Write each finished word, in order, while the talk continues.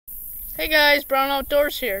Hey guys, Brown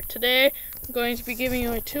Outdoors here. Today I'm going to be giving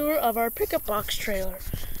you a tour of our pickup box trailer.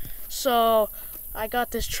 So I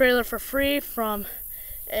got this trailer for free from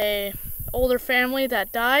a older family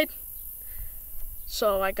that died.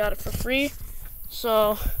 So I got it for free.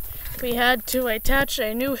 So we had to attach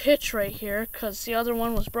a new hitch right here because the other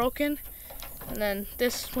one was broken. And then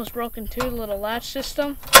this was broken too, the little latch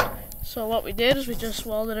system. So what we did is we just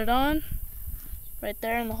welded it on right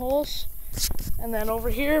there in the holes. And then over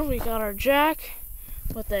here we got our jack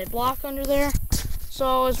with a block under there.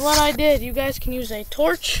 So is what I did. You guys can use a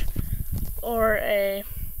torch or I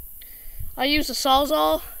used a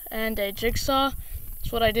Sawzall and a jigsaw. So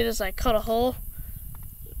what I did is I cut a hole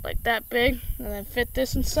like that big and then fit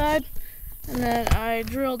this inside. And then I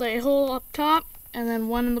drilled a hole up top and then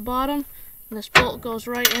one in the bottom. And this bolt goes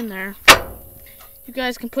right in there. You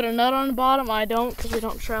guys can put a nut on the bottom. I don't because we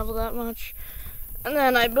don't travel that much. And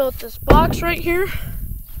then I built this box right here.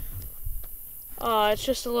 It's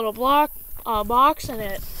just a little box and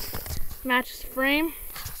it matches the frame.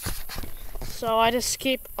 So I just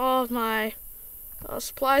keep all of my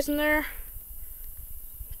supplies in there.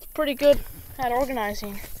 It's pretty good at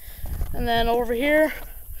organizing. And then over here,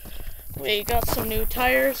 we got some new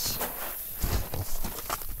tires.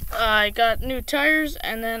 I got new tires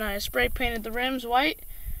and then I spray painted the rims white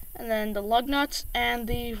and then the lug nuts and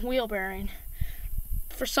the wheel bearing.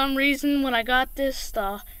 For some reason, when I got this,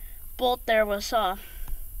 the bolt there was,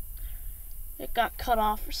 it got cut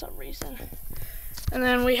off for some reason. And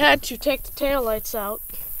then we had to take the taillights out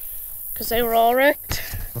because they were all wrecked.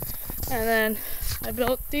 And then I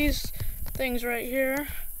built these things right here,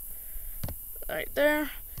 right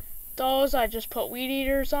there. Those I just put weed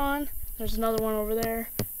eaters on. There's another one over there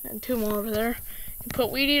and two more over there. You can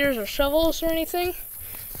put weed eaters or shovels or anything.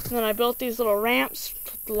 And then I built these little ramps,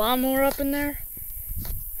 put the lawnmower up in there.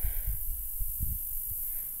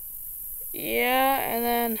 Yeah, and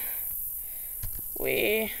then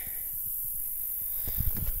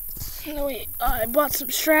I bought some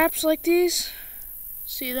straps like these.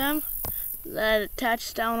 See them? That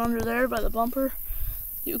attach down under there by the bumper.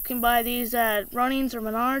 You can buy these at Runnings or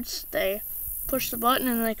Menards. They push the button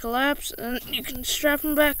and they collapse, and you can strap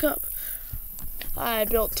them back up. I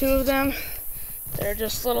built two of them. They're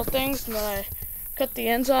just little things, and then I cut the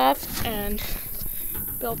ends off and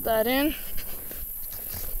built that in.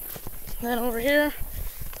 Then over here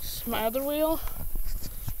is my other wheel.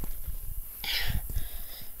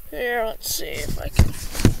 Here, let's see if I can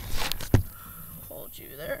hold you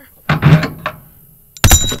there.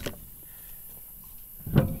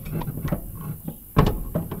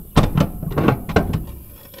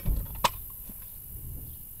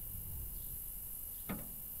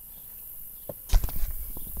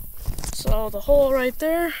 So the hole right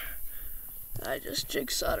there, I just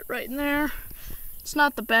jigsawed it right in there. It's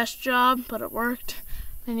not the best job, but it worked.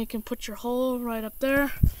 Then you can put your hole right up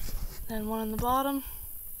there, then one in the bottom,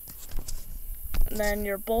 and then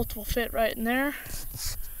your bolt will fit right in there.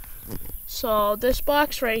 So this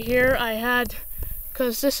box right here I had,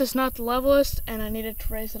 because this is not the levelest and I needed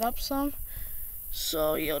to raise it up some,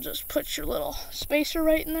 so you'll just put your little spacer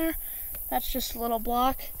right in there. That's just a little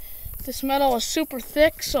block. This metal was super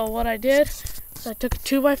thick, so what I did is I took a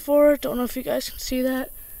 2x4, don't know if you guys can see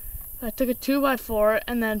that. I took a 2x4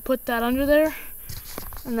 and then put that under there,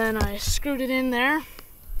 and then I screwed it in there,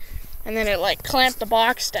 and then it like clamped the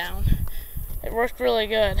box down. It worked really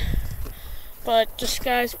good. But just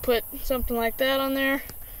guys, put something like that on there,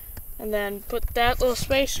 and then put that little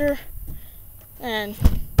spacer, and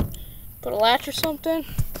put a latch or something.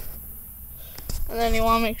 And then you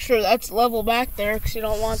want to make sure that's level back there because you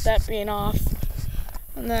don't want that being off.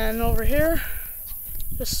 And then over here,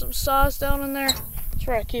 just some saws down in there. That's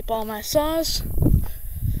where I keep all my saws.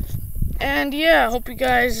 And yeah, I hope you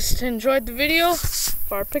guys enjoyed the video of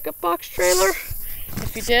our pickup box trailer.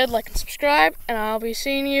 If you did, like and subscribe, and I'll be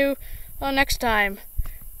seeing you next time.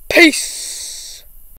 Peace!